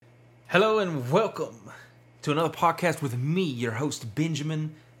Hello and welcome to another podcast with me, your host,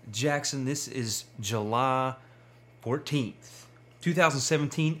 Benjamin Jackson. This is July 14th,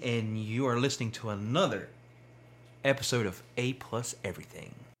 2017, and you are listening to another episode of A Plus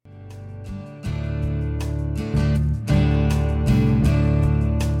Everything.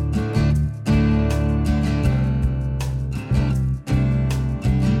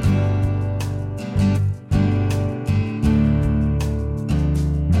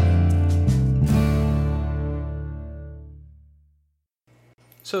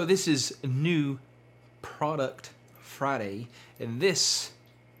 So this is New Product Friday, and this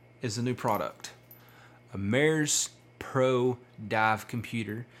is the new product. A Mares Pro Dive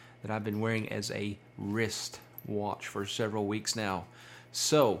computer that I've been wearing as a wrist watch for several weeks now.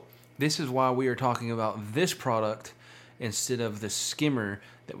 So this is why we are talking about this product instead of the skimmer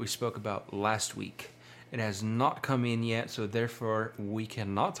that we spoke about last week. It has not come in yet, so therefore we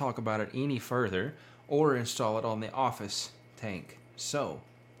cannot talk about it any further or install it on the office tank. So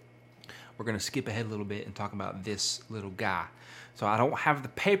we're going to skip ahead a little bit and talk about this little guy. So I don't have the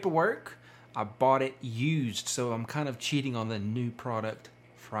paperwork. I bought it used, so I'm kind of cheating on the New Product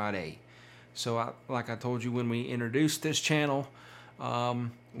Friday. So like I told you when we introduced this channel,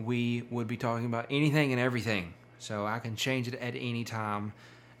 we would be talking about anything and everything. So I can change it at any time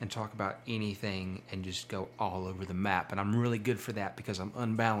and talk about anything and just go all over the map. And I'm really good for that because I'm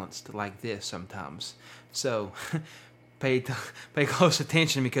unbalanced like this sometimes. So pay close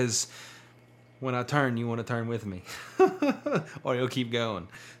attention, because when I turn, you want to turn with me or you'll keep going.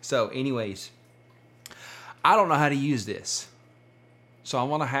 So anyways, I don't know how to use this. So I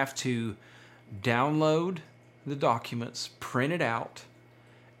want to have to download the documents, print it out,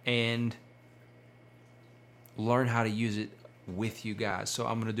 and learn how to use it with you guys. So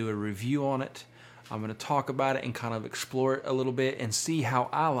I'm going to do a review on it. I'm going to talk about it and kind of explore it a little bit and see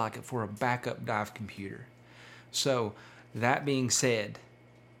how I like it for a backup dive computer. So that being said,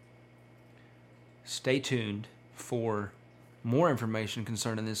 stay tuned for more information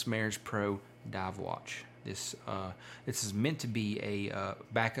concerning this Mares Pro Dive Watch. This is meant to be a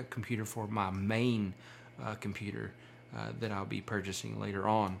backup computer for my main computer that I'll be purchasing later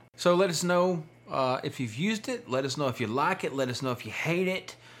on. So let us know if you've used it. Let us know if you like it. Let us know if you hate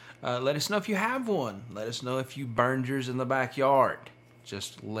it. Let us know if you have one. Let us know if you burned yours in the backyard.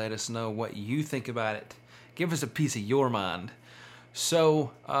 Just let us know what you think about it. Give us a piece of your mind.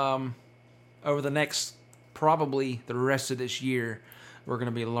 So over the next, probably the rest of this year, we're going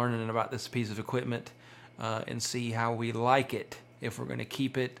to be learning about this piece of equipment and see how we like it. If we're going to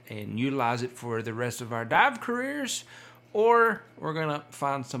keep it and utilize it for the rest of our dive careers, or we're going to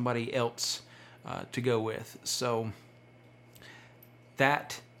find somebody else to go with. So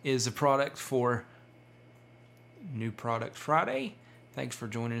that is the product for New Product Friday. Thanks for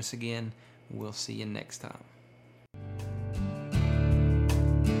joining us again. We'll see you next time.